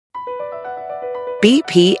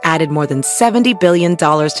BP added more than $70 billion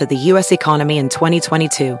to the U.S. economy in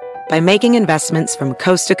 2022 by making investments from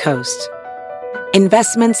coast to coast.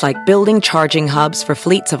 Investments like building charging hubs for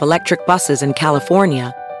fleets of electric buses in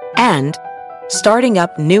California and starting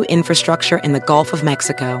up new infrastructure in the Gulf of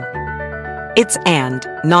Mexico. It's and,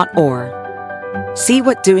 not or. See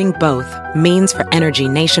what doing both means for energy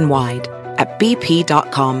nationwide at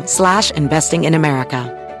bp.com/investing in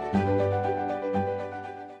America.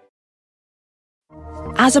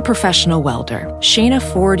 As a professional welder, Shayna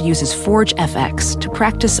Ford uses Forge FX to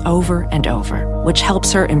practice over and over, which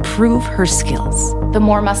helps her improve her skills. The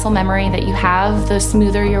more muscle memory that you have, the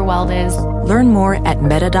smoother your weld is. Learn more at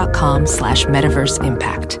meta.com/metaverse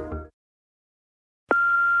impact.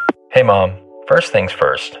 Hey Mom, first things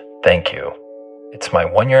first, thank you. It's my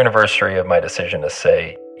 1-year anniversary of my decision to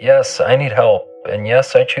say, yes, I need help, and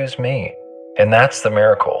yes, I choose me. And that's the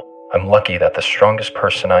miracle. I'm lucky that the strongest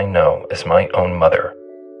person I know is my own mother.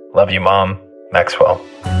 Love you, Mom. Maxwell.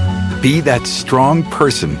 Be that strong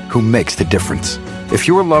person who makes the difference. If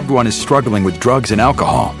your loved one is struggling with drugs and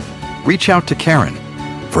alcohol, reach out to Karen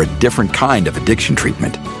for a different kind of addiction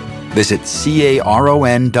treatment. Visit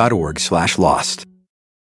caron.org/lost.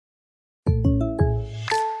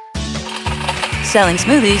 Selling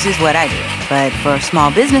smoothies is what I do, but for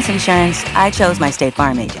small business insurance, I chose my State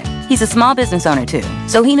Farm agent. He's a small business owner too,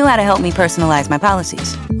 so he knew how to help me personalize my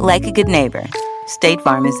policies. Like a good neighbor, State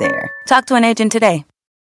Farm is there. Talk to an agent today.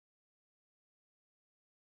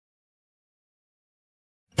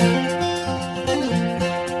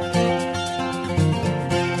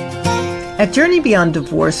 At Journey Beyond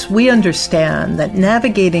Divorce, we understand that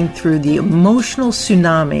navigating through the emotional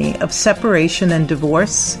tsunami of separation and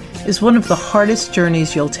divorce is one of the hardest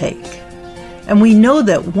journeys you'll take. And we know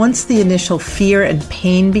that once the initial fear and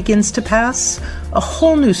pain begins to pass, a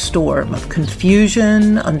whole new storm of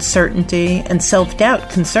confusion, uncertainty, and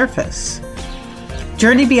self-doubt can surface.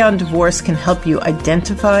 Journey Beyond Divorce can help you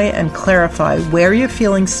identify and clarify where you're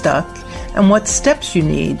feeling stuck and what steps you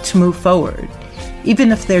need to move forward,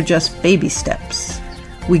 even if they're just baby steps.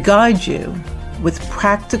 We guide you with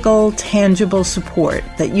practical, tangible support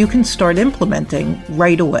that you can start implementing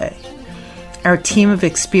right away. Our team of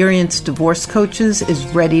experienced divorce coaches is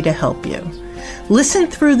ready to help you. Listen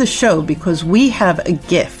through the show because we have a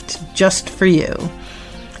gift just for you.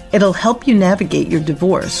 It'll help you navigate your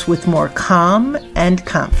divorce with more calm and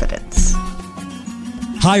confidence.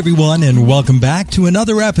 Hi, everyone, and welcome back to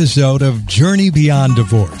another episode of Journey Beyond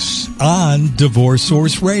Divorce on Divorce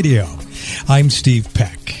Source Radio. I'm Steve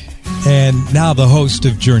Peck, and now the host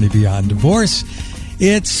of Journey Beyond Divorce,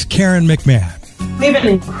 it's Karen McMahon. We have an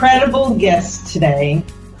incredible guest today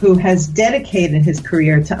who has dedicated his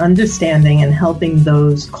career to understanding and helping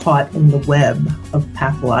those caught in the web of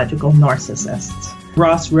pathological narcissists.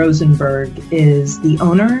 Ross Rosenberg is the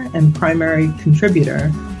owner and primary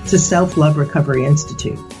contributor to Self-Love Recovery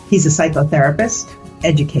Institute. He's a psychotherapist,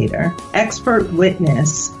 educator, expert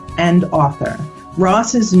witness, and author.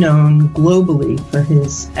 Ross is known globally for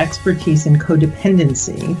his expertise in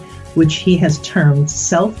codependency, which he has termed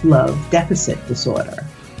self-love deficit disorder,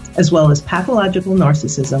 as well as pathological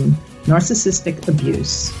narcissism, narcissistic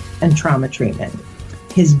abuse, and trauma treatment.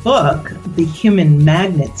 His book, The Human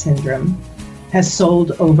Magnet Syndrome, has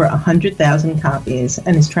sold over 100,000 copies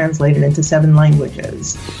and is translated into 7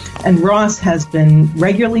 languages. And Ross has been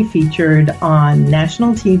regularly featured on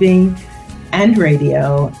national TV and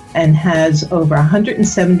radio and has over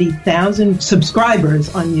 170,000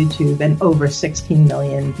 subscribers on YouTube and over 16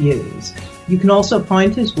 million views. You can also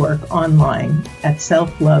find his work online at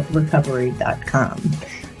selfloverecovery.com.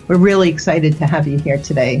 We're really excited to have you here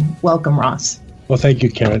today. Welcome, Ross. Well, thank you,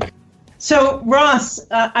 Karen. So, Ross,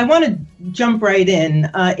 I want to jump right in.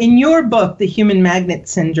 In your book, The Human Magnet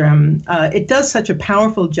Syndrome, it does such a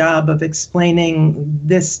powerful job of explaining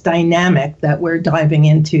this dynamic that we're diving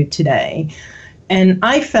into today. And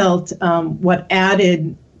I felt what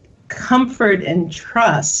added comfort and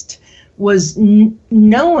trust was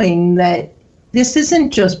knowing that this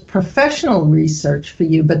isn't just professional research for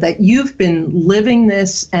you, but that you've been living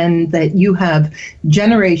this and that you have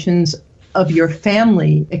generations of your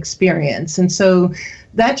family experience. And so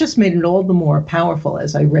that just made it all the more powerful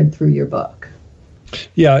as I read through your book.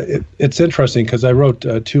 Yeah, it's interesting because I wrote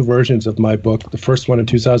 2 versions of my book, the first one in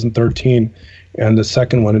 2013 and the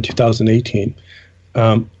second one in 2018.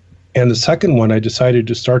 And the second one, I decided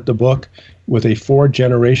to start the book with a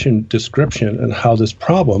 4-generation description on how this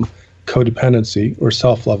problem, codependency or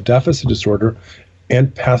self-love deficit disorder,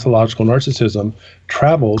 and pathological narcissism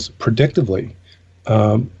travels predictably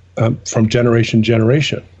from generation to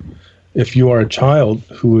generation. if you are a child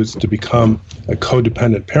who is to become a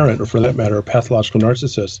codependent parent, or for that matter, a pathological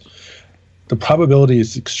narcissist, the probability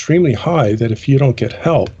is extremely high that if you don't get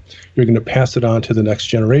help, you're going to pass it on to the next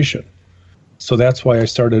generation. So that's why I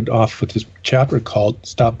started off with this chapter called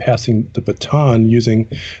Stop Passing the Baton, using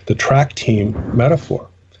the track team metaphor,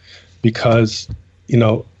 because,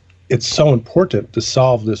 it's so important to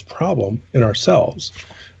solve this problem in ourselves.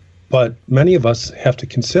 But many of us have to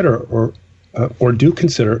consider or do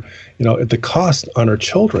consider, the cost on our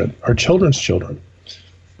children, our children's children.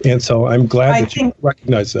 And so I'm glad that you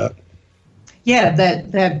recognize that. Yeah,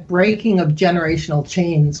 that breaking of generational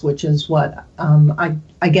chains, which is what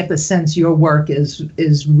I get the sense your work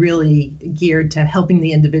is really geared to helping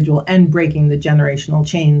the individual and breaking the generational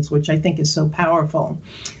chains, which I think is so powerful.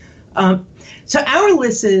 So our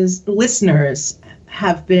listeners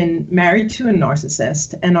have been married to a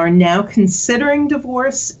narcissist and are now considering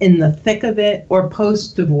divorce, in the thick of it, or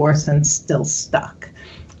post-divorce and still stuck.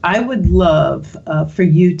 I would love for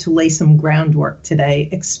you to lay some groundwork today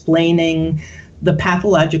explaining the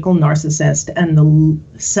pathological narcissist and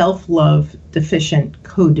the self-love deficient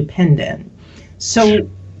codependent. So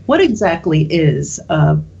what exactly is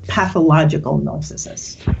a pathological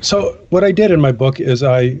narcissist? So what I did in my book is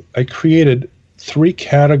I created 3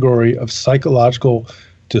 categories of psychological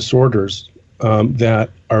disorders that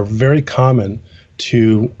are very common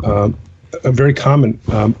to a very common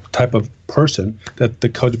type of person that the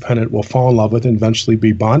codependent will fall in love with and eventually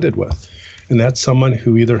be bonded with. And that's someone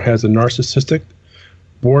who either has a narcissistic,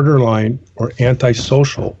 borderline, or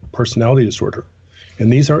antisocial personality disorder.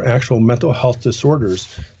 And these are actual mental health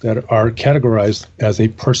disorders that are categorized as a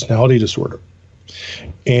personality disorder.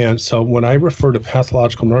 And so when I refer to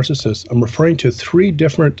pathological narcissists, I'm referring to 3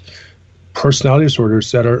 different personality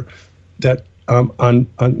disorders that on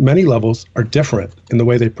many levels are different in the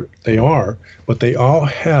way they are, but they all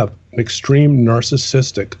have an extreme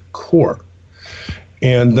narcissistic core.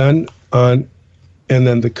 And then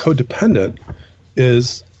the codependent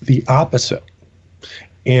is the opposite.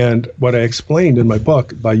 And what I explained in my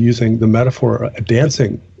book by using the metaphor of a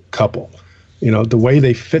dancing couple, the way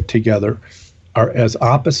they fit together are as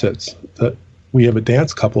opposites. That we have a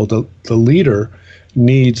dance couple, the leader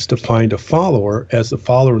needs to find a follower, as the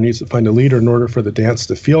follower needs to find a leader in order for the dance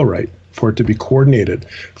to feel right, for it to be coordinated,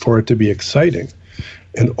 for it to be exciting.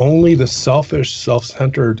 And only the selfish,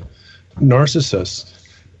 self-centered narcissist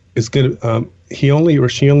is going to, he or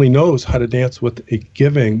she only knows how to dance with a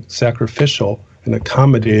giving, sacrificial, and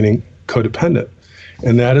accommodating codependent.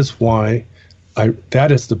 And that is why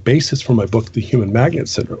that is the basis for my book, The Human Magnet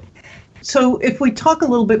Syndrome. So if we talk a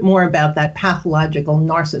little bit more about that pathological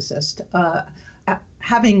narcissist,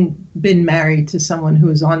 having been married to someone who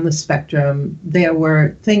is on the spectrum, there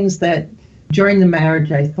were things that during the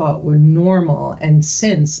marriage I thought were normal, and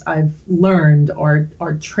since I've learned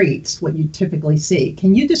are traits, what you typically see.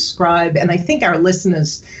 Can you describe, and I think our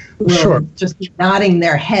listeners will just be nodding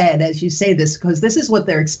their head as you say this, because this is what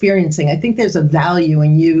they're experiencing. I think there's a value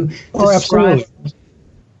in you describing. Oh, absolutely.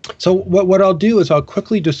 So what I'll do is I'll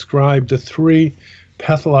quickly describe the 3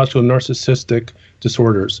 pathological narcissistic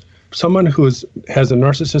disorders. Someone who has a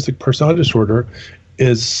narcissistic personality disorder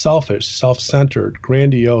is selfish, self-centered,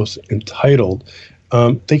 grandiose, entitled.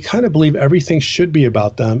 They kind of believe everything should be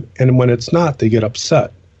about them, and when it's not, they get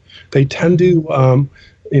upset. They tend to,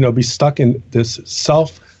 be stuck in this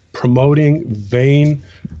self-promoting, vain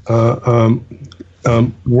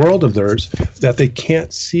world of theirs that they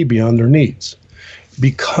can't see beyond their needs.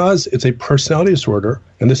 Because it's a personality disorder,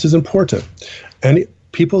 and this is important, and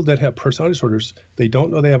people that have personality disorders, they don't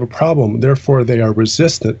know they have a problem, therefore they are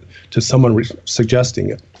resistant to someone suggesting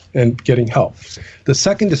it and getting help. The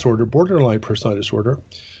second disorder, borderline personality disorder,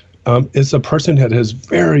 is a person that has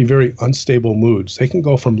very, very unstable moods. They can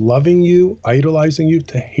go from loving you, idolizing you,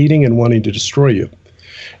 to hating and wanting to destroy you.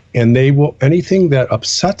 And they will, anything that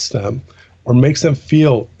upsets them or makes them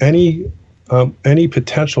feel any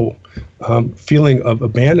potential feeling of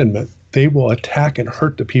abandonment, they will attack and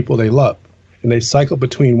hurt the people they love. And they cycle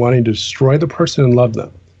between wanting to destroy the person and love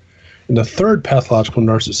them. And the third pathological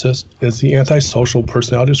narcissist is the antisocial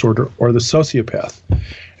personality disorder, or the sociopath.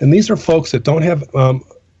 And these are folks that don't have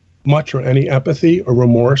much or any empathy or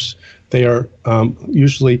remorse. They are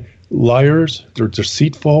usually liars, they're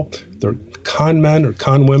deceitful, they're con men or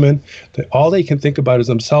con women. All they can think about is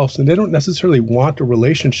themselves, and they don't necessarily want a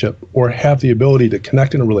relationship or have the ability to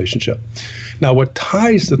connect in a relationship. Now, what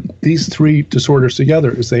ties these 3 disorders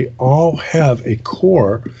together is they all have a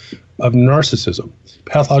core of narcissism,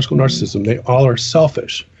 pathological narcissism. They all are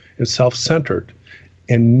selfish and self-centered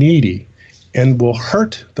and needy, and will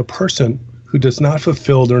hurt the person who does not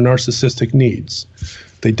fulfill their narcissistic needs.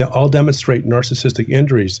 They all demonstrate narcissistic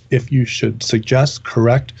injuries if you should suggest,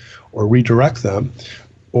 correct, or redirect them,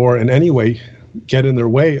 or in any way get in their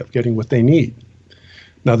way of getting what they need.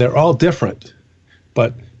 Now, they're all different,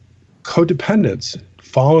 but codependents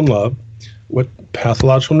fall in love with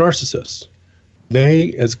pathological narcissists.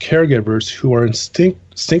 They, as caregivers who are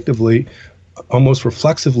instinctively, almost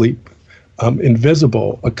reflexively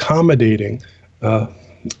invisible, accommodating,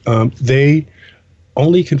 they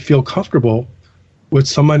only can feel comfortable with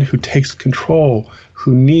someone who takes control,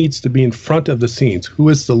 who needs to be in front of the scenes, who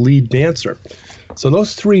is the lead dancer. So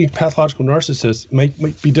those three pathological narcissists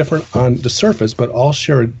might be different on the surface, but all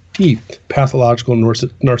share a deep pathological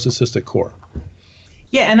narcissistic core.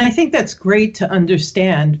 Yeah, and I think that's great to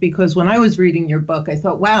understand, because when I was reading your book, I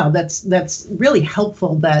thought, wow, that's really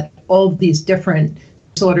helpful that all of these different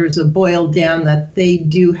disorders are boiled down, that they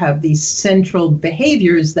do have these central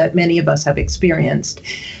behaviors that many of us have experienced.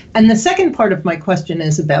 And the second part of my question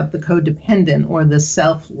is about the codependent, or the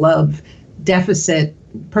self-love deficit,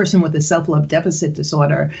 person with a self-love deficit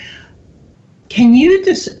disorder. Can you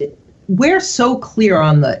we're so clear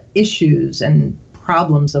on the issues and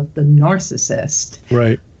problems of the narcissist.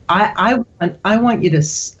 Right. I want you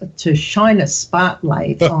to shine a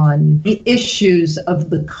spotlight on the issues of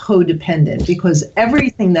the codependent, because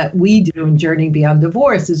everything that we do in Journey Beyond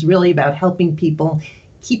Divorce is really about helping people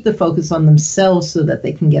keep the focus on themselves so that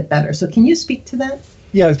they can get better. So can you speak to that?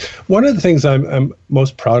 Yeah, one of the things I'm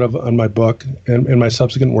most proud of on my book and in my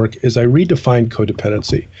subsequent work is I redefined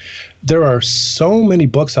codependency. There are so many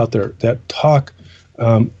books out there that talk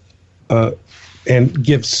and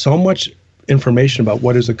give so much information about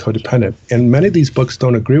what is a codependent, and many of these books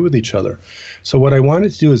don't agree with each other. So what I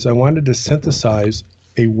wanted to do is I wanted to synthesize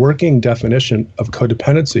a working definition of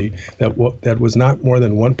codependency that was not more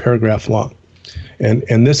than one paragraph long.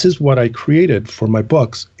 And this is what I created for my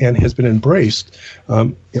books and has been embraced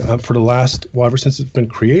for the last, ever since it's been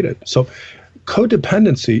created. So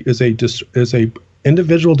codependency is a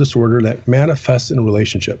individual disorder that manifests in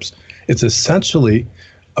relationships. It's essentially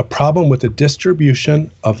a problem with the distribution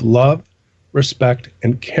of love, respect,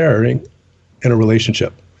 and caring in a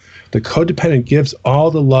relationship. The codependent gives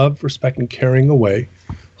all the love, respect, and caring away,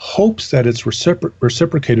 hopes that it's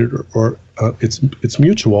reciprocated or it's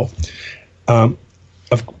mutual.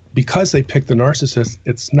 Because they pick the narcissist,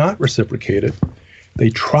 it's not reciprocated. They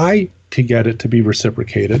try to get it to be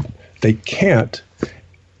reciprocated. They can't,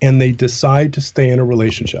 and they decide to stay in a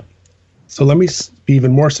relationship. So let me be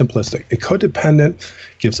even more simplistic. A codependent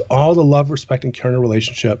gives all the love, respect, and care in a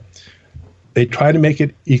relationship. They try to make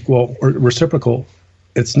it equal or reciprocal.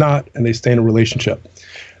 It's not, and they stay in a relationship.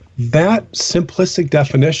 That simplistic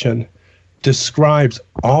definition describes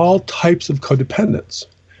all types of codependence.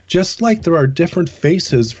 Just like there are different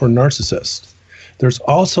faces for narcissists, there's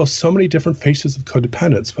also so many different faces of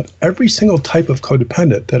codependence. But every single type of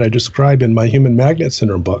codependent that I describe in my Human Magnet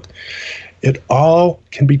Syndrome book, it all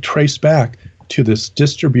can be traced back to this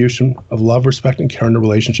distribution of love, respect, and care in a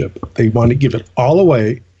relationship. They want to give it all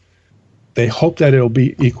away. They hope that it'll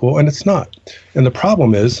be equal, and it's not. And the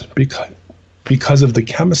problem is because of the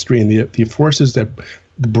chemistry and the forces that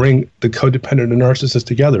bring the codependent and narcissist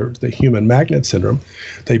together, the Human Magnet Syndrome,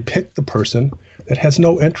 they pick the person that has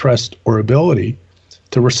no interest or ability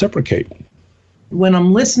to reciprocate. When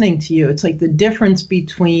I'm listening to you, it's like the difference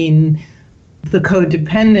between the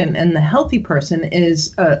codependent and the healthy person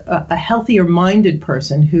is a healthier minded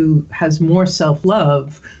person who has more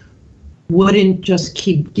self-love wouldn't just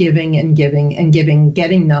keep giving and giving and giving,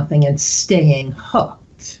 getting nothing and staying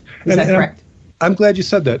hooked. Is that correct? I'm glad you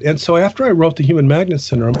said that. And so after I wrote the Human Magnet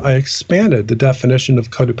Syndrome, I expanded the definition of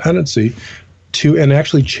codependency and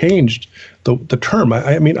actually changed the term.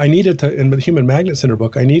 I mean, I needed to, in the Human Magnet Syndrome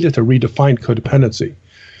book, I needed to redefine codependency.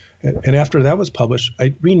 And after that was published,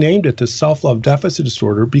 I renamed it to self-love deficit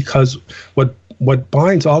disorder, because what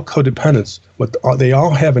binds all codependents, what they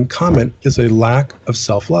all have in common, is a lack of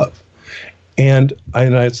self-love. And I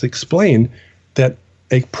explained that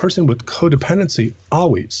a person with codependency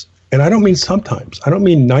always, and I don't mean sometimes, I don't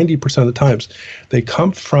mean 90% of the times, they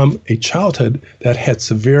come from a childhood that had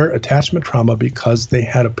severe attachment trauma because they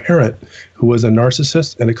had a parent who was a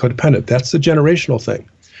narcissist and a codependent. That's the generational thing.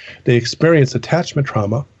 They experience attachment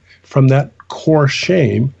trauma. From that core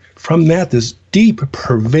shame, from that, this deep,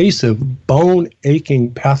 pervasive,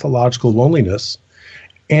 bone-aching, pathological loneliness,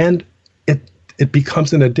 and it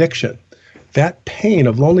becomes an addiction. That pain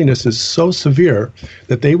of loneliness is so severe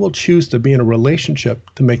that they will choose to be in a relationship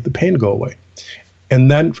to make the pain go away. And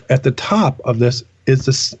then at the top of this is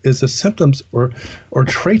the symptoms or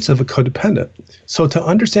traits of a codependent. So to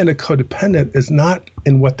understand a codependent is not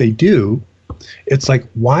in what they do, It's like,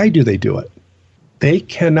 why do they do it? They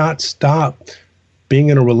cannot stop being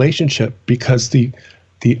in a relationship because the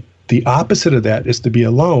opposite of that is to be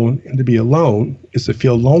alone, and to be alone is to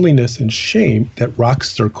feel loneliness and shame that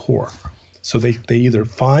rocks their core. So they either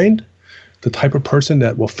find the type of person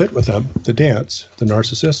that will fit with them, the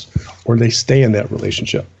narcissist, or they stay in that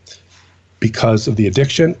relationship because of the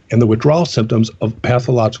addiction and the withdrawal symptoms of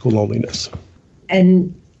pathological loneliness.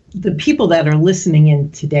 And the people that are listening in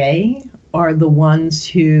today are the ones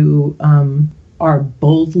who are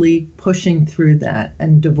boldly pushing through that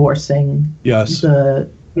and divorcing the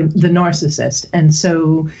narcissist. And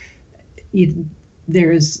so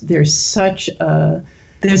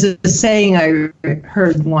there's a saying I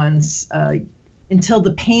heard once, until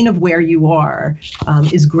the pain of where you are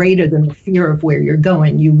is greater than the fear of where you're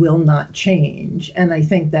going, you will not change. And I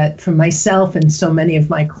think that for myself and so many of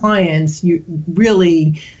my clients, you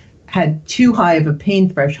really had too high of a pain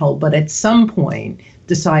threshold, but at some point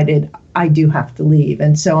decided I do have to leave.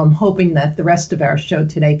 And so I'm hoping that the rest of our show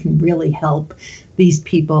today can really help these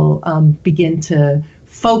people begin to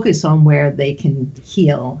focus on where they can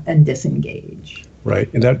heal and disengage.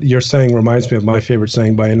 Right. And that you're saying reminds me of my favorite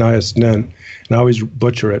saying by Anais Nin, and I always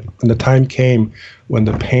butcher it. And the time came when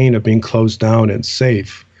the pain of being closed down and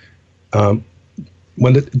safe, when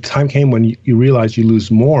the time came when you realize you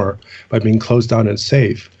lose more by being closed down and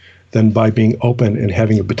safe than by being open and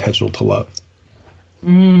having a potential to love.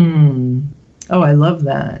 Oh, I love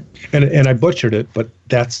that. And I butchered it, but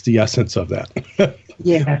that's the essence of that.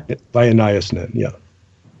 Yeah. By Anais Nin, yeah.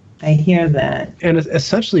 I hear that. And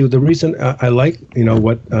essentially, the reason I like,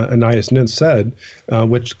 what Anais Nin said,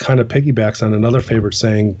 which kind of piggybacks on another favorite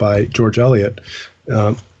saying by George Eliot,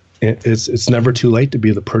 it's never too late to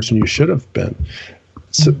be the person you should have been.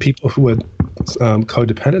 So people who had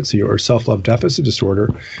codependency or self-love deficit disorder,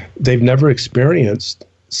 they've never experienced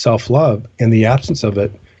self-love, and the absence of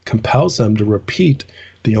it compels them to repeat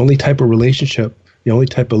the only type of relationship, the only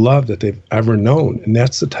type of love that they've ever known. And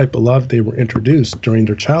that's the type of love they were introduced during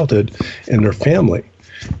their childhood and their family.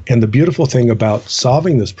 And the beautiful thing about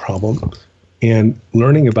solving this problem and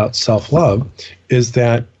learning about self-love is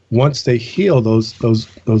that once they heal those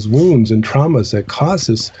wounds and traumas that cause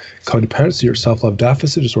this codependency or self-love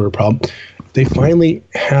deficit disorder problem, they finally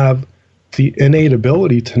have the innate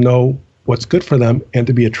ability to know what's good for them and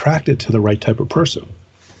to be attracted to the right type of person.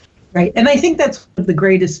 Right. And I think that's one of the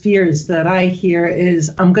greatest fears that I hear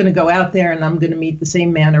is I'm going to go out there and I'm going to meet the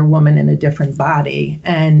same man or woman in a different body.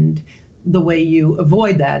 And the way you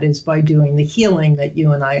avoid that is by doing the healing that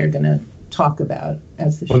you and I are going to talk about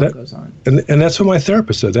as the show goes on. And that's what my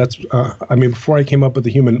therapist said. That's, before I came up with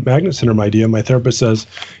the human magnet syndrome idea, my therapist says,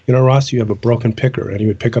 Ross, you have a broken picker. And he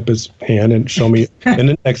would pick up his hand and show me an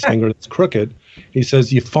index finger that's crooked. He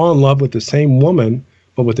says, you fall in love with the same woman,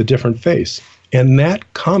 but with a different face. And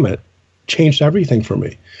that comment changed everything for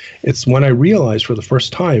me. It's when I realized for the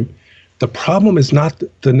first time, the problem is not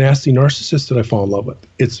the nasty narcissist that I fall in love with.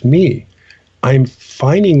 It's me. I'm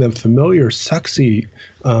finding them familiar, sexy,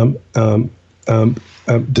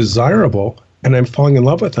 desirable, and I'm falling in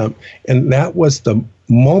love with them. And that was the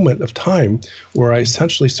moment of time where I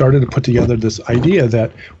essentially started to put together this idea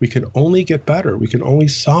that we can only get better, we can only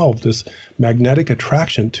solve this magnetic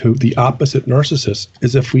attraction to the opposite narcissist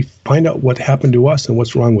is if we find out what happened to us and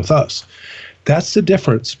what's wrong with us. That's the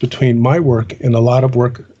difference between my work and a lot of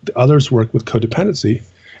work, others work with codependency,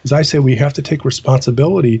 is I say we have to take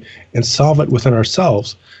responsibility and solve it within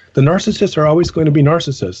ourselves. The narcissists are always going to be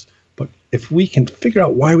narcissists, but if we can figure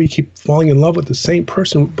out why we keep falling in love with the same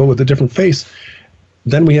person but with a different face,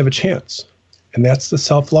 then we have a chance. And that's the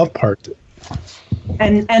self-love part.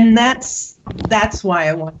 And that's why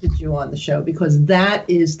I wanted you on the show, because that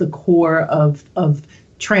is the core of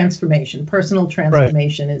transformation. Personal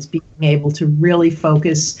transformation is being able to really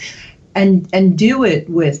focus and do it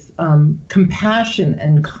with compassion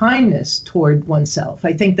and kindness toward oneself.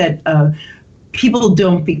 I think that people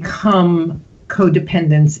don't become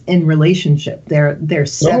codependents in relationship. They're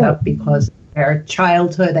set up because their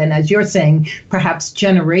childhood, and as you're saying, perhaps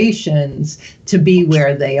generations to be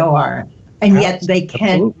where they are, and yet they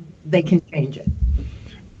can change it.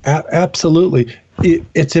 Absolutely,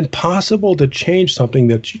 it's impossible to change something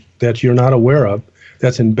that you're not aware of,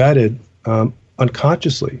 that's embedded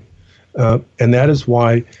unconsciously, and that is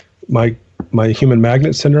why my human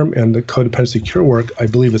magnet syndrome and the codependency cure work, I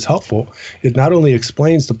believe, is helpful. It not only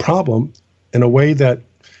explains the problem in a way that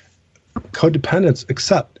codependents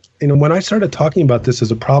accept. When I started talking about this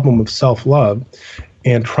as a problem of self-love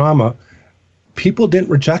and trauma, people didn't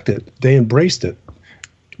reject it. They embraced it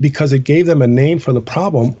because it gave them a name for the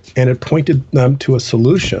problem and it pointed them to a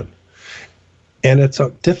solution. And it's a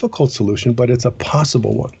difficult solution, but it's a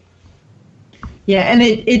possible one. Yeah, and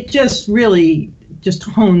it just really just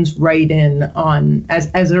hones right in on,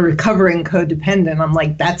 as a recovering codependent, I'm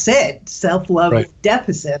like, that's it, self-love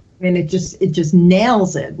deficit. And it just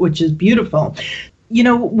nails it, which is beautiful. You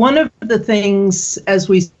know, one of the things, as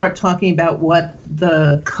we start talking about what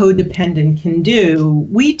the codependent can do,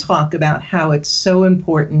 we talk about how it's so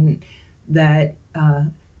important that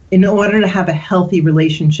in order to have a healthy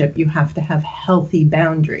relationship, you have to have healthy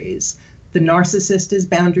boundaries. The narcissist is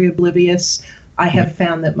boundary oblivious. I have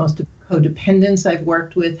found that most of the codependents I've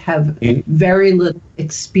worked with have very little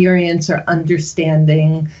experience or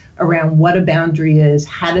understanding around what a boundary is,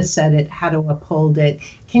 how to set it, how to uphold it.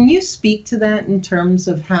 Can you speak to that in terms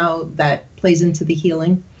of how that plays into the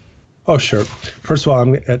healing? Oh, sure. First of all,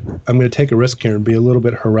 I'm going to take a risk here and be a little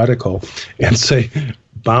bit heretical and say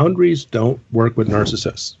boundaries don't work with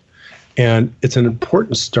narcissists. And it's an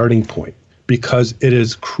important starting point because it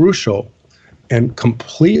is crucial and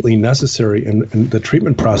completely necessary in the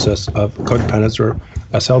treatment process of codependents or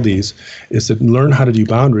SLDs is to learn how to do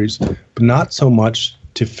boundaries, but not so much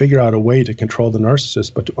to figure out a way to control the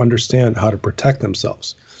narcissist, but to understand how to protect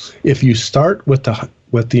themselves. If you start with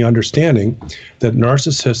the understanding that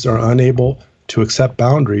narcissists are unable to accept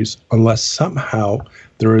boundaries unless somehow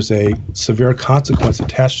there is a severe consequence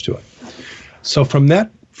attached to it. So from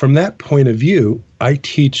that point of view, I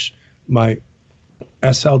teach my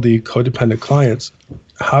SLD codependent clients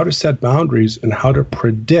how to set boundaries and how to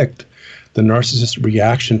predict the narcissist's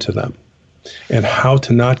reaction to them and how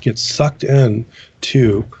to not get sucked in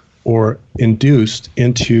to or induced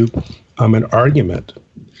into an argument,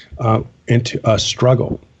 into a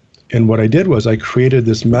struggle. And what I did was I created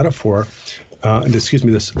this metaphor, this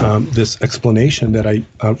explanation that I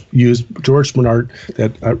used George Bernard,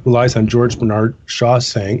 that relies on George Bernard Shaw's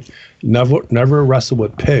saying, never wrestle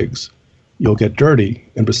with pigs. You'll get dirty,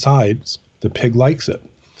 and besides, the pig likes it.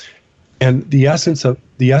 And the essence of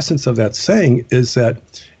that saying is that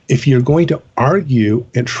if you're going to argue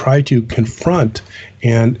and try to confront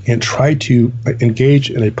and try to engage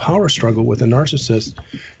in a power struggle with a narcissist,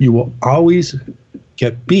 you will always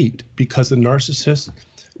get beat because the narcissist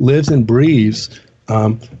lives and breathes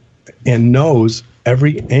and knows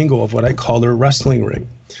every angle of what I call their wrestling ring.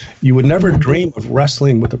 You would never dream of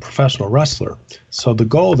wrestling with a professional wrestler. So the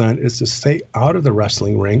goal then is to stay out of the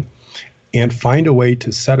wrestling ring and find a way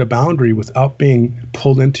to set a boundary without being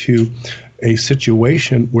pulled into a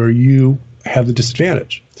situation where you have the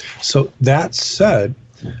disadvantage. So that said,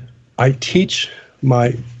 I teach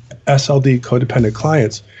my SLD codependent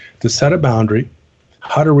clients to set a boundary,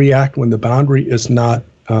 how to react when the boundary is not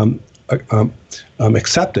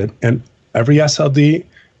accepted. And every SLD,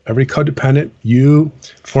 every codependent, you,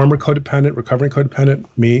 former codependent, recovering codependent,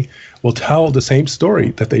 me, will tell the same story,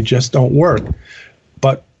 that they just don't work.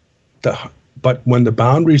 But when the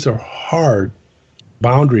boundaries are hard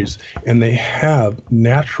boundaries and they have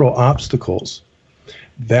natural obstacles,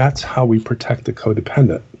 that's how we protect the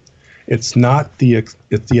codependent. It's not it's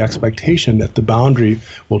the expectation that the boundary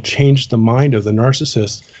will change the mind of the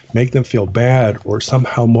narcissist, make them feel bad, or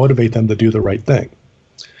somehow motivate them to do the right thing.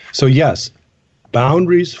 So yes,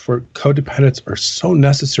 boundaries for codependents are so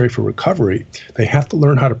necessary for recovery. They have to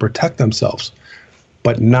learn how to protect themselves,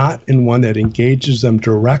 but not in one that engages them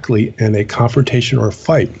directly in a confrontation or a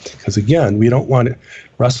fight. Because again, we don't want to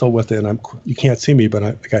wrestle with it, and you can't see me, but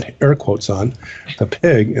I got air quotes on, the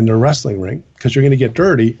pig in the wrestling ring, because you're going to get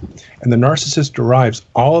dirty, and the narcissist derives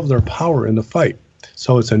all of their power in the fight.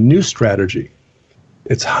 So it's a new strategy.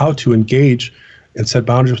 It's how to engage and set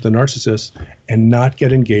boundaries with the narcissist and not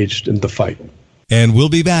get engaged in the fight. And we'll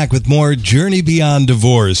be back with more Journey Beyond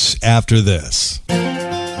Divorce after this.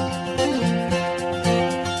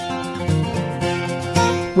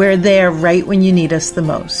 We're there right when you need us the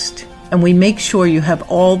most, and we make sure you have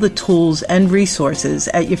all the tools and resources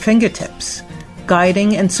at your fingertips,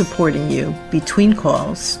 guiding and supporting you between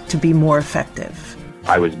calls to be more effective.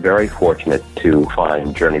 I was very fortunate to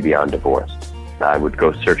find Journey Beyond Divorce. I would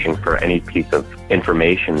go searching for any piece of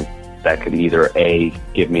information that could either A,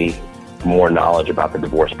 give me more knowledge about the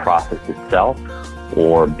divorce process itself,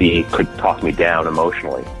 or B, could talk me down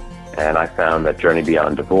emotionally. And I found that Journey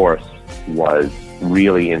Beyond Divorce was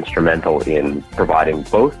really instrumental in providing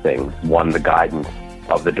both things. One, the guidance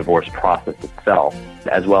of the divorce process itself,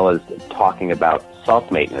 as well as talking about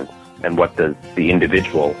self-maintenance and what does the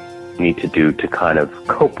individual need to do to kind of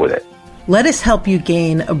cope with it. Let us help you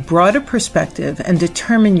gain a broader perspective and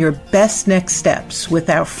determine your best next steps with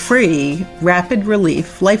our free Rapid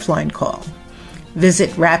Relief Lifeline call.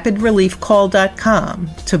 Visit rapidreliefcall.com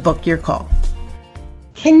to book your call.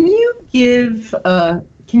 Can you give a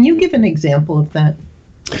Can you give an example of that?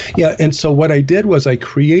 Yeah, and so what I did was I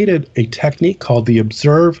created a technique called the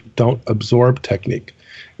observe, don't absorb technique.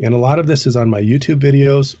 And a lot of this is on my YouTube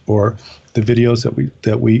videos or the videos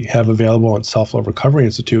that we have available on Self-Love Recovery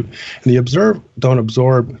Institute. And the observe, don't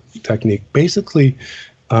absorb technique basically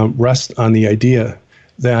rests on the idea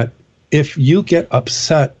that if you get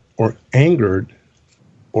upset or angered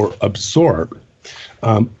or absorbed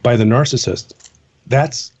by the narcissist,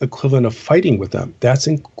 that's equivalent of fighting with them. That's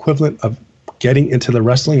equivalent of getting into the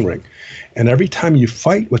wrestling ring. And every time you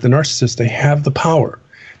fight with the narcissist, they have the power.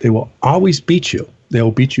 They will always beat you. They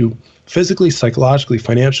will beat you physically, psychologically,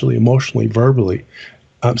 financially, emotionally, verbally.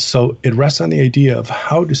 So it rests on the idea of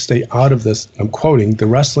how to stay out of this, I'm quoting, the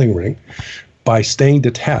wrestling ring by staying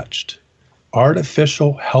detached.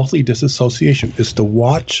 Artificial, healthy disassociation is to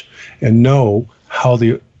watch and know how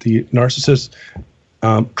the narcissist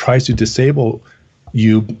tries to disable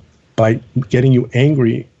you by getting you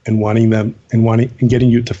angry and getting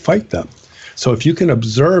you to fight them. So if you can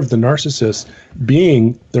observe the narcissist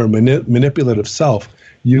being their manipulative self,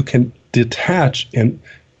 you can detach and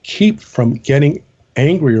keep from getting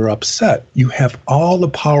angry or upset. You have all the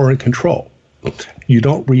power and control. You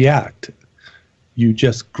don't react. You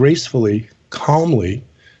just gracefully, calmly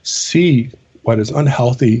see what is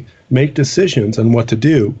unhealthy, make decisions on what to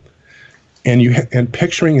do, and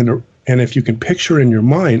if you can picture in your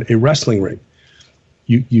mind a wrestling ring,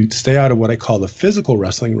 you stay out of what I call the physical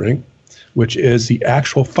wrestling ring, which is the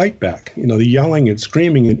actual fight back. The yelling and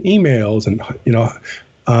screaming and emails and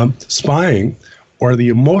spying. Or the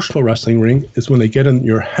emotional wrestling ring is when they get in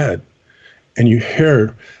your head, and you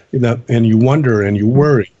hear that, and you wonder and you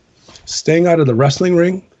worry. Staying out of the wrestling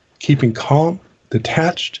ring, keeping calm,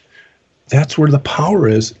 detached, that's where the power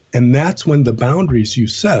is, and that's when the boundaries you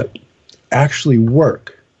set actually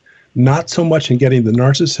work. Not so much in getting the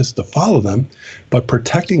narcissist to follow them, but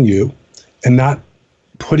protecting you and not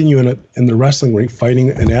putting you in the wrestling ring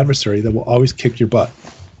fighting an adversary that will always kick your butt.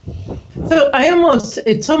 So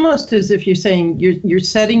it's almost as if you're saying you're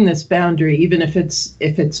setting this boundary, even if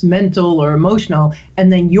it's mental or emotional,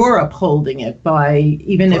 and then you're upholding it by,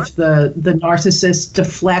 even if the narcissist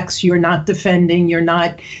deflects, you're not defending, you're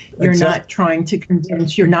not trying to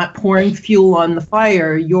convince, you're not pouring fuel on the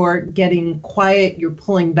fire, you're getting quiet, you're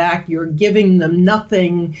pulling back, you're giving them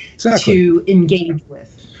nothing to engage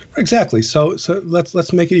with. Exactly. So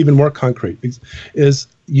let's make it even more concrete. Is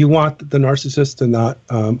you want the narcissist to not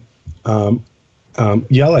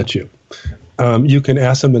yell at you. You can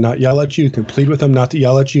ask them to not yell at you. You can plead with them not to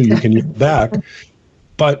yell at you. You can yell back.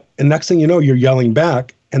 But the next thing you know, you're yelling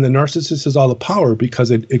back, and the narcissist has all the power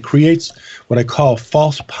because it creates what I call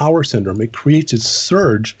false power syndrome. It creates a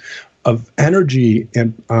surge of energy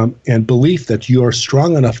and belief that you are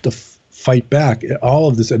strong enough to fight back. All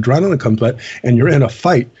of this adrenaline comes back, and you're in a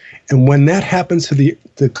fight. And when that happens to the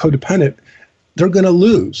codependent, they're going to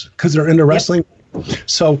lose because they're in the wrestling.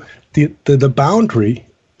 So the boundary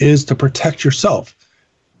is to protect yourself.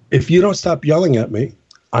 If you don't stop yelling at me,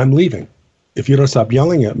 I'm leaving. If you don't stop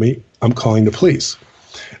yelling at me, I'm calling the police.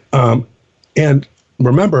 And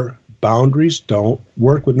remember, boundaries don't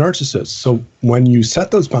work with narcissists. So when you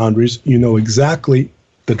set those boundaries, you know exactly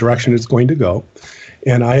the direction it's going to go.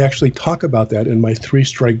 And I actually talk about that in my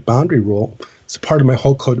 3-strike boundary rule. It's part of my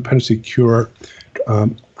whole codependency cure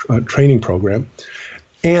training program.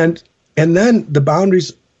 And then the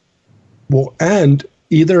boundaries will end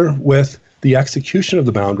either with the execution of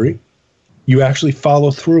the boundary. You actually follow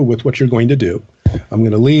through with what you're going to do. I'm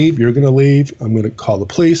going to leave, you're going to leave, I'm going to call the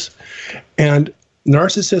police. And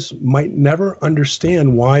narcissists might never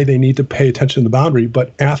understand why they need to pay attention to the boundary,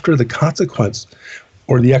 but after the consequence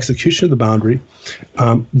or the execution of the boundary,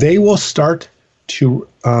 they will start to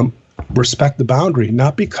respect the boundary,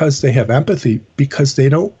 not because they have empathy, because they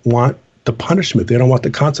don't want the punishment, they don't want the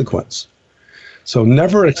consequence. So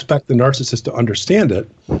never expect the narcissist to understand it,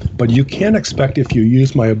 but you can expect, if you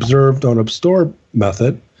use my observe, don't absorb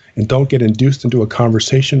method and don't get induced into a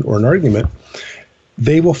conversation or an argument,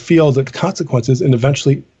 they will feel the consequences and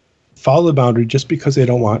eventually follow the boundary just because they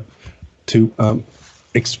don't want to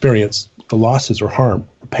experience the losses or harm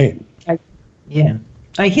or pain.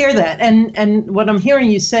 I hear that. And what I'm hearing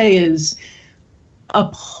you say is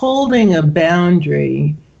upholding a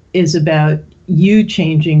boundary is about you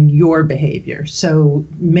changing your behavior. So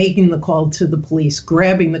making the call to the police,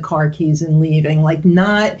 grabbing the car keys and leaving. Like,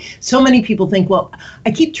 not so many people think, well,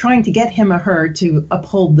 I keep trying to get him or her to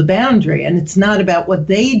uphold the boundary. And it's not about what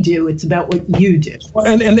they do. It's about what you do.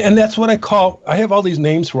 And that's what I call, I have all these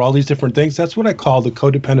names for all these different things. That's what I call the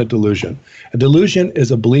codependent delusion. A delusion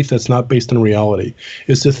is a belief that's not based on reality.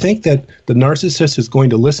 Is to think that the narcissist is going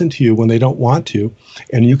to listen to you when they don't want to,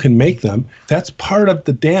 and you can make them. That's part of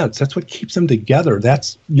the dance. That's what keeps them together.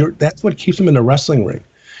 That's what keeps them in a wrestling ring.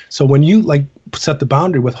 So when you set the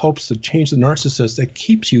boundary with hopes to change the narcissist, it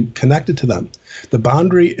keeps you connected to them. The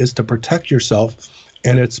boundary is to protect yourself,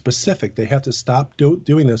 and it's specific. They have to stop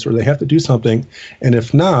doing this, or they have to do something. And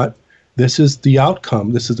if not, this is the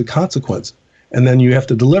outcome. This is the consequence. And then you have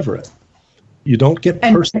to deliver it. You don't get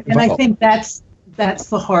personal. And I think that's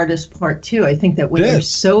the hardest part too. I think that when you're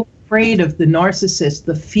so afraid of the narcissist,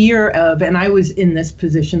 the fear of, and I was in this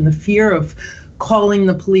position, the fear of calling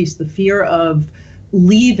the police, the fear of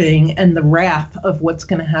leaving, and the wrath of what's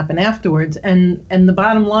going to happen afterwards. And the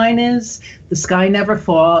bottom line is, the sky never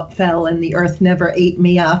fell and the earth never ate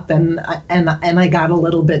me up, and I got a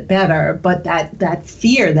little bit better. But that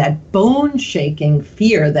fear, that bone shaking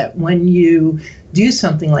fear that when you do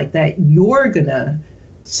something like that, you're going to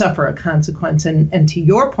suffer a consequence. And to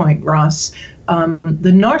your point, Ross,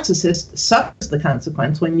 the narcissist suffers the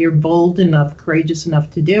consequence when you're bold enough, courageous enough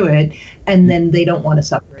to do it, and then they don't want to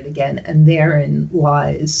suffer it again. And therein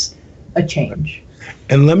lies a change.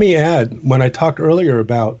 And let me add, when I talked earlier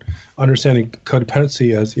about understanding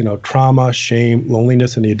codependency as, trauma, shame,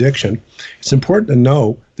 loneliness, and the addiction, it's important to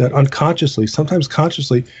know that unconsciously, sometimes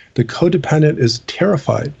consciously, the codependent is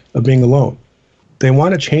terrified of being alone. They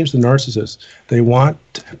want to change the narcissist. They want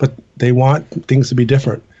things to be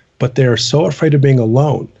different, but they are so afraid of being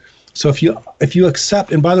alone. So if you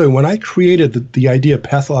accept, and by the way, when I created the idea of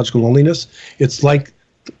pathological loneliness, it's like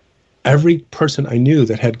every person I knew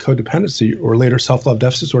that had codependency or later self-love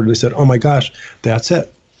deficit disorder, they said, oh my gosh, that's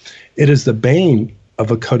it. It is the bane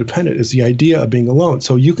of a codependent, is the idea of being alone.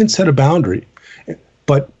 So you can set a boundary,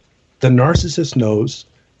 but the narcissist knows,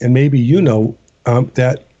 and maybe you know,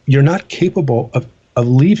 that you're not capable of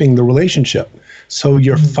leaving the relationship. So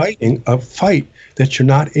you're fighting a fight that you're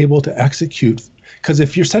not able to execute. Because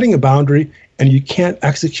if you're setting a boundary and you can't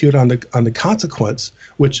execute on the consequence,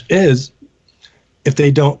 which is if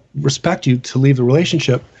they don't respect you to leave the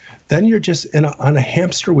relationship, then you're just on a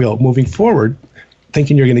hamster wheel moving forward,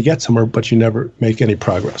 thinking you're going to get somewhere, but you never make any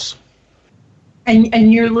progress.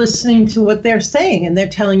 And you're listening to what they're saying, and they're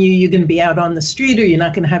telling you you're going to be out on the street, or you're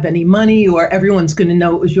not going to have any money, or everyone's going to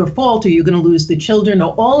know it was your fault, or you're going to lose the children,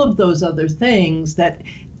 or all of those other things that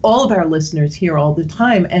all of our listeners hear all the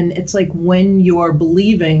time. And it's like when you're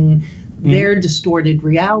believing their distorted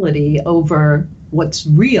reality over what's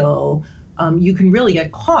real, you can really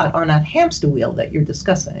get caught on that hamster wheel that you're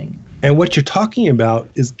discussing. And what you're talking about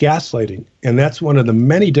is gaslighting. And that's one of the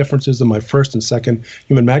many differences in my first and second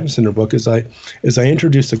Human Magnet Syndrome book is I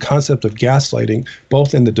introduced the concept of gaslighting,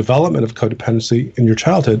 both in the development of codependency in your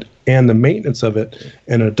childhood and the maintenance of it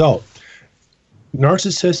in an adult.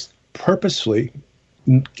 Narcissists purposely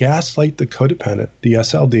gaslight the codependent, the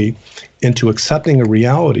SLD, into accepting a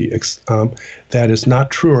reality that is not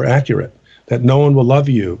true or accurate, that no one will love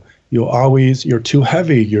you. You're too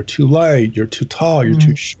heavy, you're too light, you're too tall, you're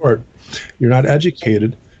too short, you're not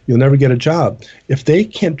educated, you'll never get a job. If they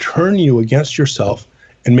can turn you against yourself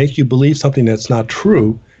and make you believe something that's not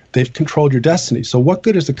true, they've controlled your destiny. So what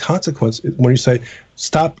good is the consequence when you say,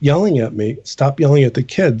 stop yelling at me, stop yelling at the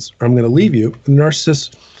kids, or I'm going to leave you? The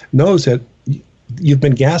narcissist knows that you've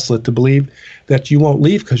been gaslit to believe that you won't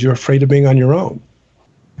leave because you're afraid of being on your own.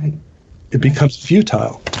 Right. It becomes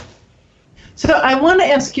futile. So I want to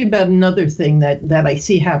ask you about another thing that I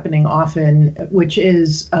see happening often, which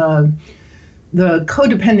is the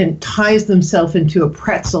codependent ties themselves into a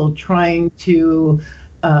pretzel trying to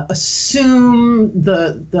assume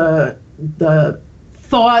the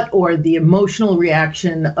thought or the emotional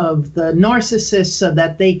reaction of the narcissist so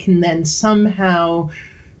that they can then somehow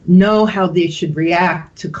know how they should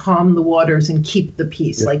react to calm the waters and keep the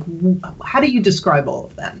peace. Yeah. Like, how do you describe all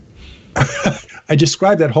of that? I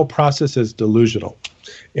describe that whole process as delusional.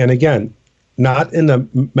 And again, not in the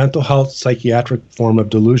mental health psychiatric form of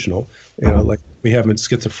delusional, like we have in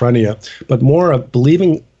schizophrenia, but more of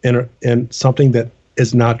believing in something that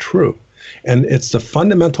is not true. And it's the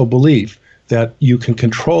fundamental belief that you can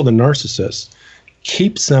control the narcissist,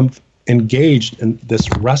 keeps them engaged in this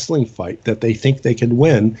wrestling fight that they think they can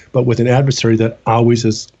win, but with an adversary that always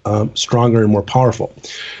is stronger and more powerful.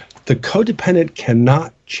 The codependent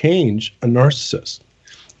cannot change a narcissist.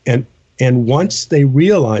 And once they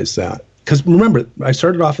realize that, because remember, I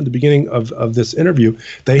started off at the beginning of this interview,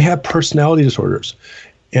 they have personality disorders.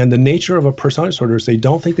 And the nature of a personality disorder is they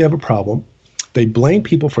don't think they have a problem. They blame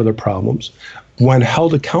people for their problems. When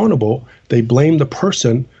held accountable, they blame the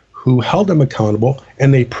person who held them accountable,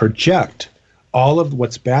 and they project all of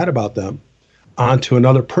what's bad about them onto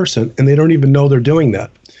another person, and they don't even know they're doing that.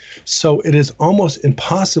 So it is almost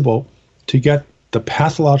impossible to get the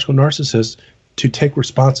pathological narcissist to take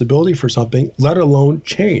responsibility for something, let alone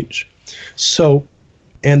change. So,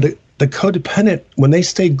 and the codependent, when they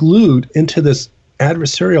stay glued into this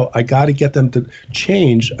adversarial, I got to get them to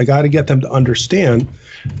change, I got to get them to understand,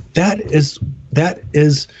 that is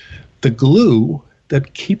the glue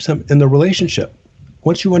that keeps them in the relationship.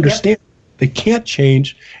 Once you understand they can't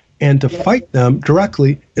change, and to fight them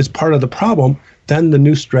directly is part of the problem, then the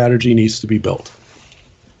new strategy needs to be built.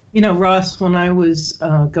 You know, Ross, when I was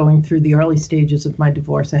going through the early stages of my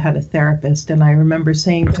divorce, I had a therapist, and I remember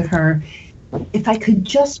saying to her, if I could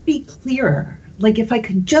just be clearer, like if I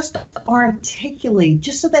could just articulate,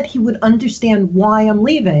 just so that he would understand why I'm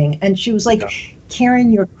leaving. And she was like,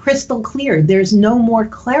 Karen, you're crystal clear. There's no more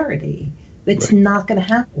clarity. It's not going to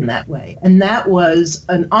happen that way. And that was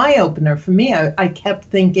an eye-opener for me. I kept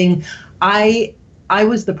thinking, I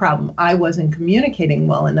was the problem. I wasn't communicating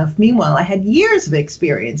well enough. Meanwhile, I had years of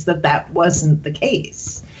experience that wasn't the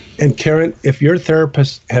case. And Karen, if your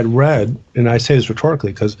therapist had read, and I say this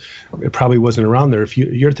rhetorically because it probably wasn't around there, if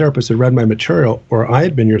your therapist had read my material, or I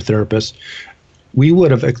had been your therapist, you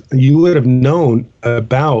would have known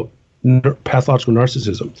about pathological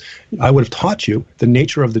narcissism. I would have taught you the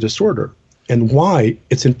nature of the disorder and why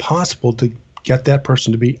it's impossible to get that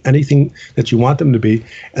person to be anything that you want them to be.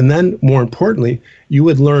 And then, more importantly, you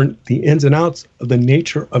would learn the ins and outs of the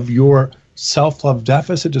nature of your self-love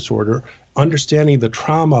deficit disorder, understanding the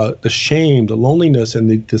trauma, the shame, the loneliness,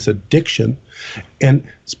 and this addiction. And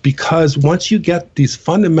it's because once you get these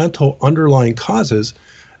fundamental underlying causes,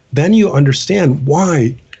 then you understand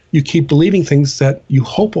why you keep believing things that you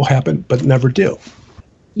hope will happen but never do.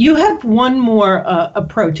 You have one more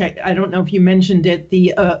approach. I don't know if you mentioned it,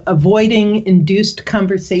 the avoiding induced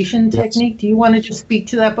conversation technique. Do you want to just speak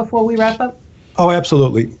to that before we wrap up? Oh,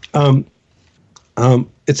 absolutely.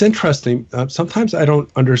 It's interesting. Sometimes I don't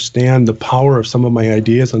understand the power of some of my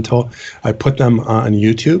ideas until I put them on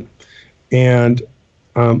YouTube. And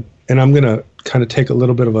I'm going to kind of take a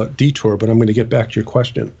little bit of a detour, but I'm going to get back to your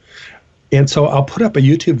question. And so I'll put up a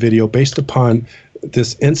YouTube video based upon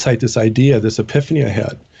this insight, this idea, this epiphany I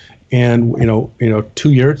had. And,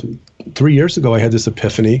 3 years ago, I had this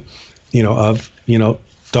epiphany, if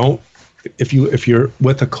you're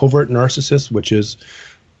with a covert narcissist, which is,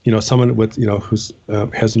 someone with, who's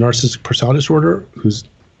has narcissistic personality disorder, who's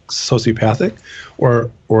sociopathic,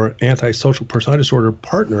 or antisocial personality disorder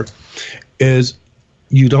partner, is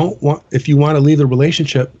if you want to leave the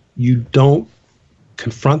relationship, you don't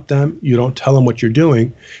confront them, you don't tell them what you're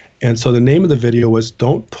doing. And so the name of the video was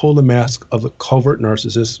Don't Pull the Mask of the Covert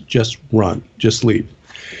Narcissist, Just Run, Just Leave.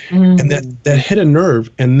 Mm-hmm. And that hit a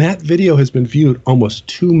nerve, and that video has been viewed almost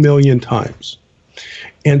 2 million times.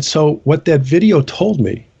 And so what that video told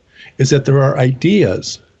me is that there are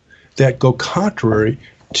ideas that go contrary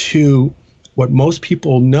to what most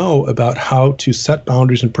people know about how to set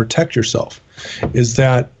boundaries and protect yourself. Is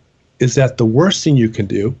that the worst thing you can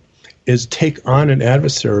do is take on an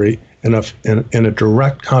adversary in a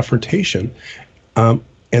direct confrontation.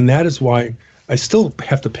 And that is why I still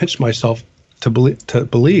have to pinch myself to believe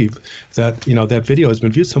that, that video has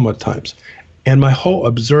been viewed so much times. And my whole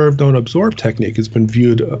observe, don't absorb technique has been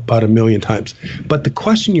viewed about 1 million times. But the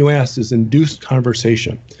question you asked is induced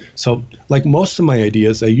conversation. So like most of my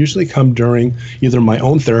ideas, they usually come during either my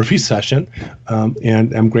own therapy session,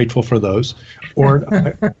 and I'm grateful for those, or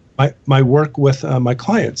my work with my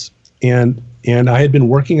clients. And I had been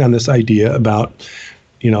working on this idea about,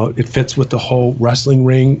 it fits with the whole wrestling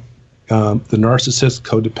ring, the narcissist,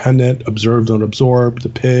 codependent, observe, don't absorb, the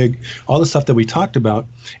pig, all the stuff that we talked about,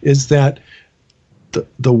 is that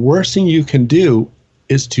the worst thing you can do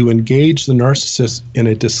is to engage the narcissist in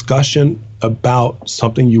a discussion about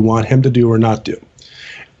something you want him to do or not do.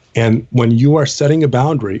 And when you are setting a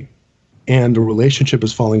boundary and the relationship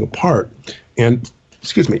is falling apart and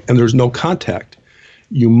there's no contact,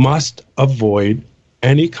 you must avoid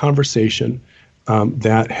any conversation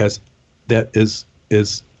that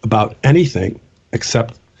is about anything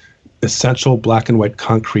except essential black and white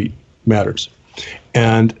concrete matters.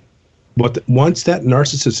 And once that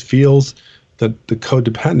narcissist feels the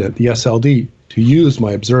codependent, the SLD, to use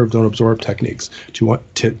my observe, don't absorb techniques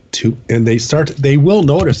and they will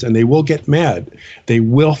notice and they will get mad. They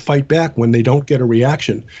will fight back when they don't get a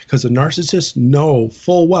reaction, because the narcissists know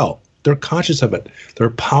full well They're conscious of it. Their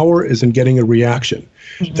power is in getting a reaction.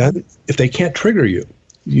 Mm-hmm. Then, if they can't trigger you,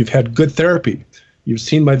 you've had good therapy, you've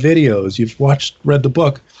seen my videos, you've read the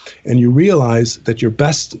book, and you realize that your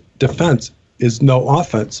best defense is no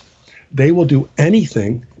offense, they will do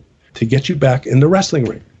anything to get you back in the wrestling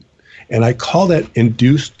ring. And I call that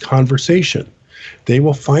induced conversation. They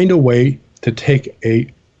will find a way to take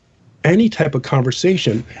any type of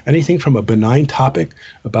conversation, anything from a benign topic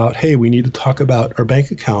about, hey, we need to talk about our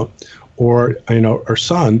bank account, or our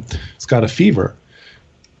son has got a fever.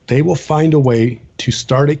 They will find a way to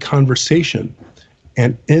start a conversation,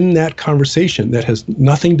 and in that conversation that has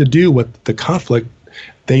nothing to do with the conflict,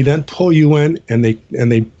 they then pull you in and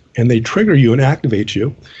they trigger you and activate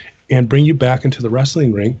you and bring you back into the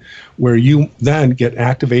wrestling ring, where you then get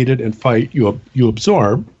activated and fight. You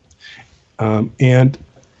absorb, and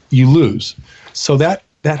you lose. So that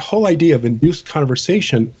whole idea of induced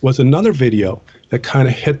conversation was another video that kind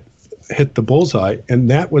of hit the bullseye, and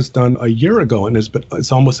that was done a year ago, and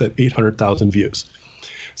it's almost at 800,000 views.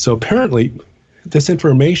 So apparently, this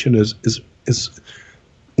information is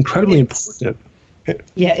incredibly important.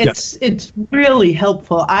 Yeah, it's really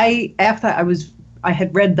helpful. I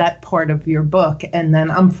had read that part of your book, and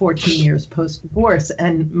then I'm 14 years post-divorce,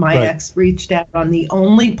 and my ex reached out on the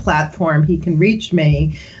only platform he can reach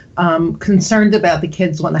me, concerned about the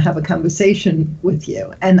kids, want to have a conversation with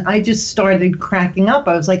you. And I just started cracking up.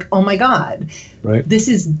 I was like, oh my God, this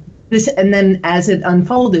is this. And then as it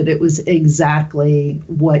unfolded, it was exactly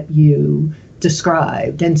what you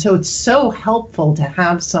described. And so it's so helpful to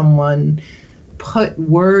have someone put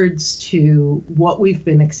words to what we've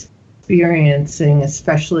been experiencing,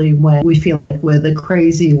 especially when we feel like we're the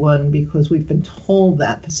crazy one because we've been told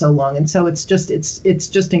that for so long. And so it's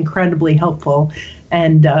just incredibly helpful.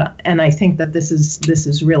 And I think that this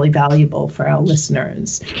is really valuable for our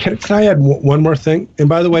listeners. Can I add one more thing? And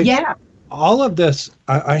by the way, yeah, all of this,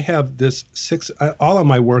 I have this all of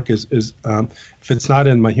my work is if it's not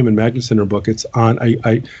in my Human Magnet Center book, it's on.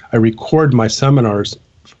 I record my seminars,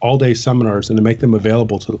 all-day seminars, and to make them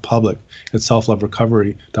available to the public at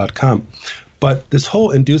selfloverecovery.com. But this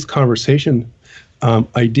whole induced conversation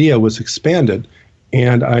idea was expanded,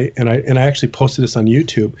 and I actually posted this on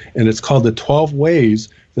YouTube, and it's called The 12 Ways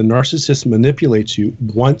the Narcissist Manipulates You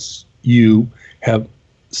Once You Have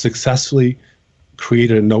Successfully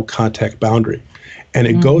Created a No-Contact Boundary. And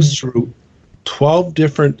it goes through 12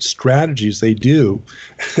 different strategies they do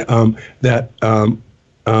that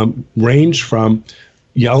range from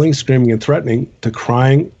yelling, screaming, and threatening to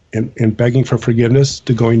crying and begging for forgiveness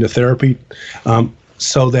to going to therapy,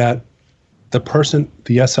 so that the person,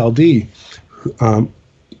 the SLD,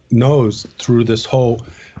 knows through this whole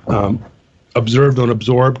observe, don't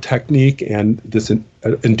absorb technique and this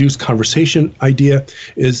induced conversation idea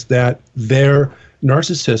is that their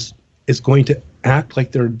narcissist is going to act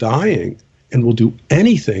like they're dying and will do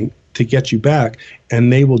anything to get you back,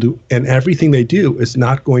 and everything they do is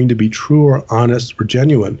not going to be true or honest or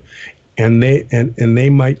genuine, and they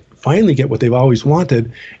might finally get what they've always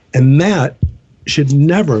wanted, and that should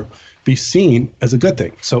never be seen as a good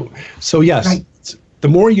thing. So yes, the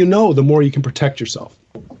more you know, the more you can protect yourself.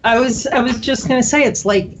 I was just going to say, it's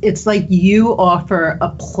like you offer a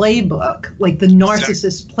playbook, like the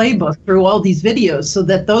Narcissist playbook, through all these videos, so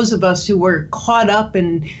that those of us who were caught up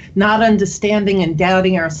in not understanding and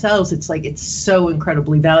doubting ourselves, it's so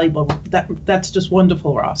incredibly valuable. That's just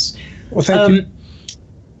wonderful, Ross. Well, thank you.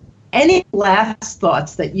 Any last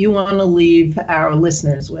thoughts that you want to leave our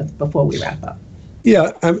listeners with before we wrap up?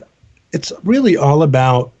 Yeah, it's really all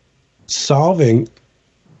about solving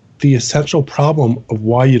the essential problem of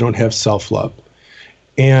why you don't have self-love.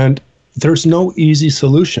 And there's no easy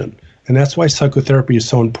solution. And that's why psychotherapy is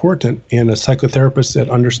so important. And a psychotherapist that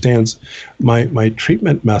understands my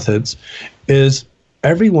treatment methods is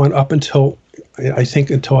everyone up until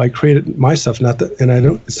I created myself,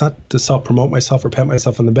 it's not to self-promote myself or pat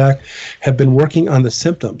myself on the back, have been working on the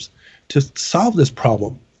symptoms. To solve this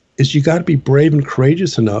problem is you got to be brave and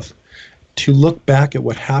courageous enough to look back at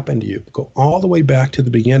what happened to you, go all the way back to the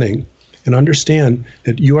beginning, and understand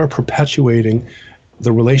that you are perpetuating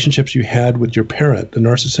the relationships you had with your parent, the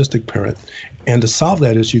narcissistic parent. And to solve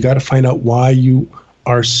that is you got to find out why you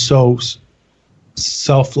are so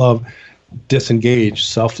self-love disengaged,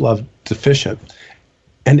 self-love deficient.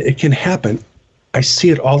 And it can happen. I see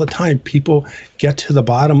it all the time. People get to the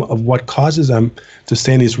bottom of what causes them to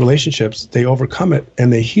stay in these relationships. They overcome it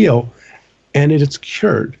and they heal. And it's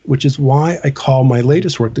cured, which is why I call my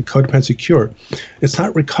latest work the Codependency Cure. It's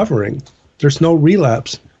not recovering. There's no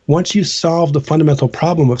relapse. Once you solve the fundamental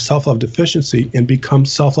problem of self-love deficiency and become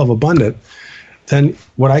self-love abundant, then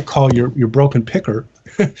what I call your broken picker,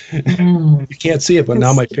 You can't see it, but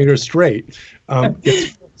now my finger's straight.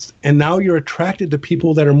 And now you're attracted to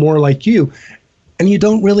people that are more like you. And you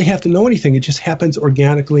don't really have to know anything. It just happens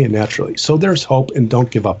organically and naturally. So there's hope, and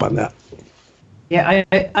don't give up on that. Yeah,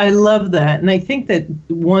 I love that. And I think that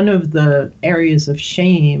one of the areas of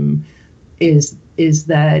shame is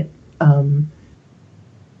that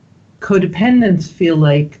codependents feel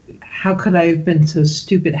like, how could I have been so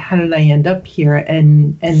stupid? How did I end up here?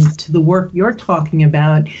 And to the work you're talking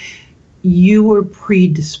about, you were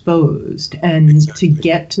predisposed, and exactly. To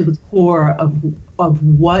get to the core of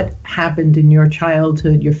what happened in your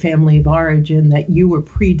childhood, your family of origin, that you were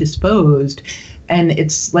predisposed. And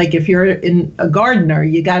it's like, if you're a gardener,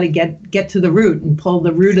 you got to get to the root and pull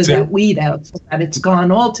the root of that weed out so that it's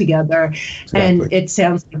gone altogether. Exactly. And it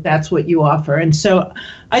sounds like that's what you offer. And so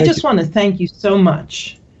I just want to thank you so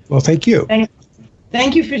much. Well, thank you.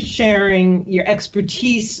 Thank you for sharing your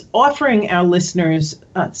expertise, offering our listeners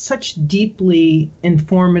such deeply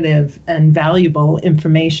informative and valuable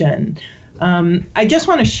information. I just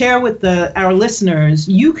want to share with our listeners,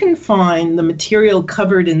 you can find the material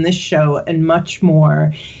covered in this show and much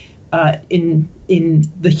more in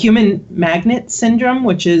the Human Magnet Syndrome,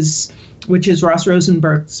 which is Ross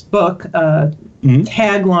Rosenberg's book,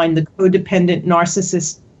 tagline, The Codependent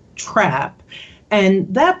Narcissist Trap. And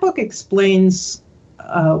that book explains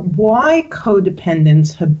why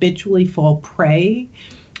codependents habitually fall prey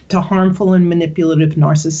to harmful and manipulative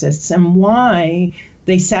narcissists, and why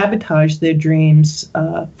they sabotage their dreams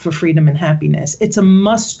for freedom and happiness. It's a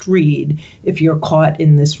must read if you're caught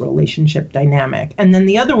in this relationship dynamic. And then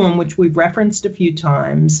the other one, which we've referenced a few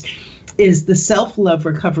times, is the Self-Love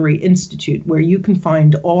Recovery Institute, where you can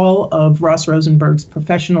find all of Ross Rosenberg's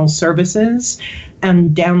professional services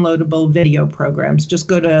and downloadable video programs. Just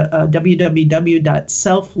go to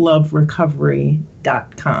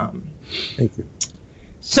www.selfloverecovery.com. Thank you.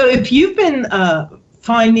 So if you've been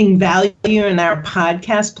finding value in our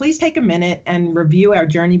podcast, please take a minute and review our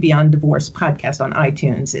Journey Beyond Divorce podcast on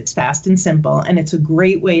iTunes. It's fast and simple, and it's a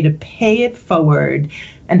great way to pay it forward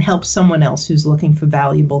and help someone else who's looking for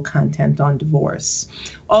valuable content on divorce.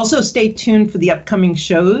 Also, stay tuned for the upcoming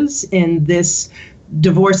shows in this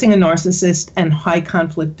Divorcing a Narcissist and High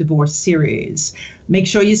Conflict Divorce series. Make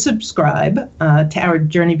sure you subscribe to our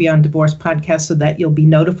Journey Beyond Divorce podcast so that you'll be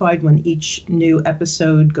notified when each new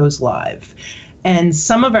episode goes live. And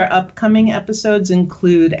some of our upcoming episodes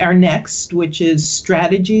include our next, which is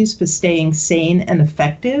Strategies for Staying Sane and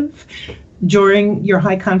Effective during your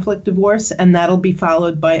high conflict divorce, and that'll be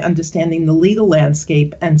followed by Understanding the Legal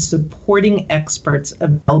Landscape and Supporting Experts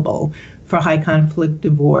Available for High Conflict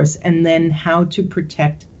Divorce, and then How to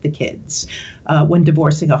Protect the Kids when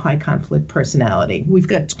divorcing a high conflict personality. We've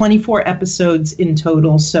got 24 episodes in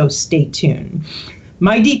total, so stay tuned.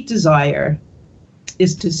 My deep desire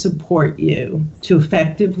is to support you to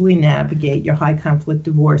effectively navigate your high conflict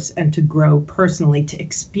divorce and to grow personally, to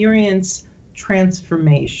experience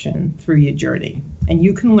transformation through your journey. And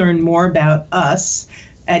you can learn more about us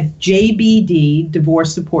at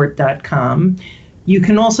jbddivorcesupport.com. You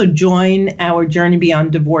can also join our Journey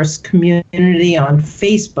Beyond Divorce community on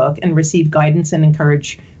Facebook and receive guidance and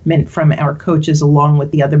encouragement from our coaches along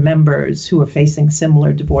with the other members who are facing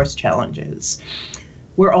similar divorce challenges.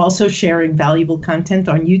 We're also sharing valuable content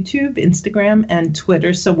on YouTube, Instagram, and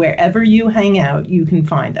Twitter, so wherever you hang out, you can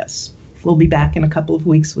find us. We'll be back in a couple of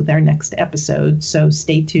weeks with our next episode, so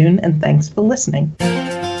stay tuned and thanks for listening.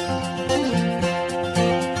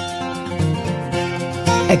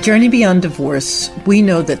 At Journey Beyond Divorce, we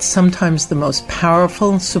know that sometimes the most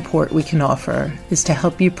powerful support we can offer is to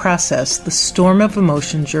help you process the storm of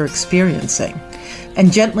emotions you're experiencing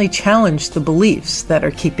and gently challenge the beliefs that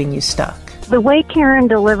are keeping you stuck. The way Karen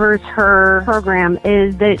delivers her program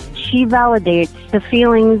is that she validates the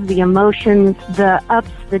feelings, the emotions, the ups,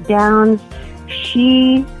 the downs.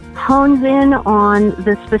 She hones in on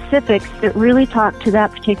the specifics that really talk to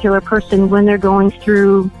that particular person when they're going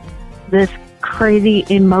through this crazy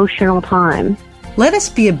emotional time. Let us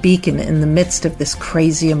be a beacon in the midst of this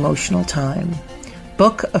crazy emotional time.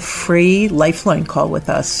 Book a free Lifeline call with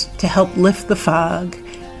us to help lift the fog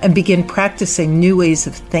and begin practicing new ways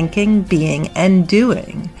of thinking, being, and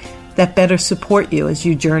doing that better support you as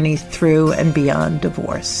you journey through and beyond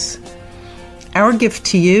divorce. Our gift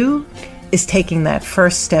to you is taking that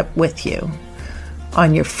first step with you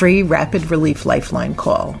on your free Rapid Relief Lifeline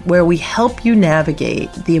call, where we help you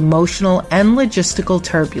navigate the emotional and logistical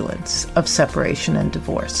turbulence of separation and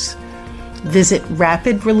divorce. Visit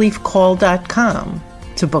rapidreliefcall.com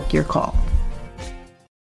to book your call.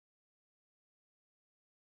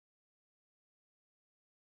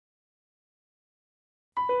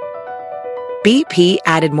 BP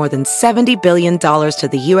added more than $70 billion to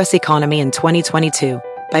the U.S. economy in 2022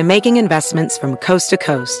 by making investments from coast to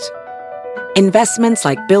coast. Investments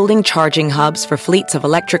like building charging hubs for fleets of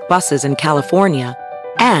electric buses in California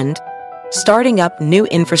and starting up new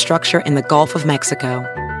infrastructure in the Gulf of Mexico.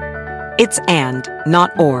 It's and,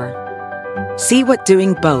 not or. See what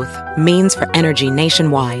doing both means for energy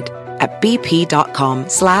nationwide at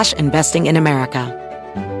bp.com/investing in America.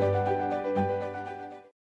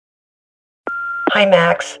 Hi,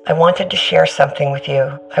 Max. I wanted to share something with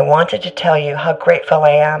you. I wanted to tell you how grateful I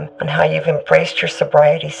am and how you've embraced your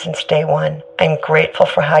sobriety since day one. I'm grateful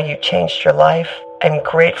for how you changed your life. I'm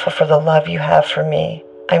grateful for the love you have for me.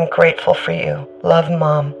 I'm grateful for you. Love,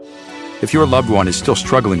 Mom. If your loved one is still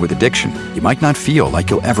struggling with addiction, you might not feel like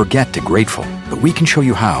you'll ever get to grateful, but we can show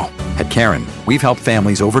you how. At Caron, we've helped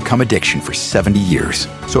families overcome addiction for 70 years.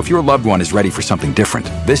 So if your loved one is ready for something different,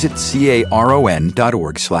 visit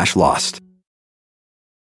caron.org/lost.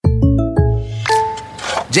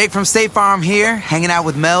 Jake from State Farm here, hanging out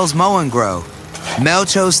with Mel's Mow and Grow. Mel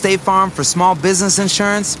chose State Farm for small business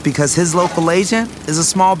insurance because his local agent is a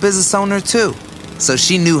small business owner too. So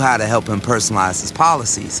she knew how to help him personalize his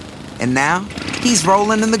policies. And now, he's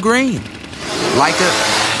rolling in the green. Like a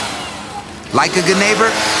good neighbor?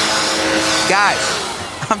 Guys,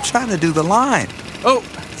 I'm trying to do the line. Oh,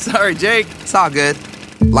 sorry, Jake. It's all good.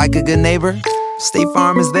 Like a good neighbor, State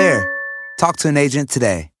Farm is there. Talk to an agent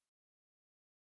today.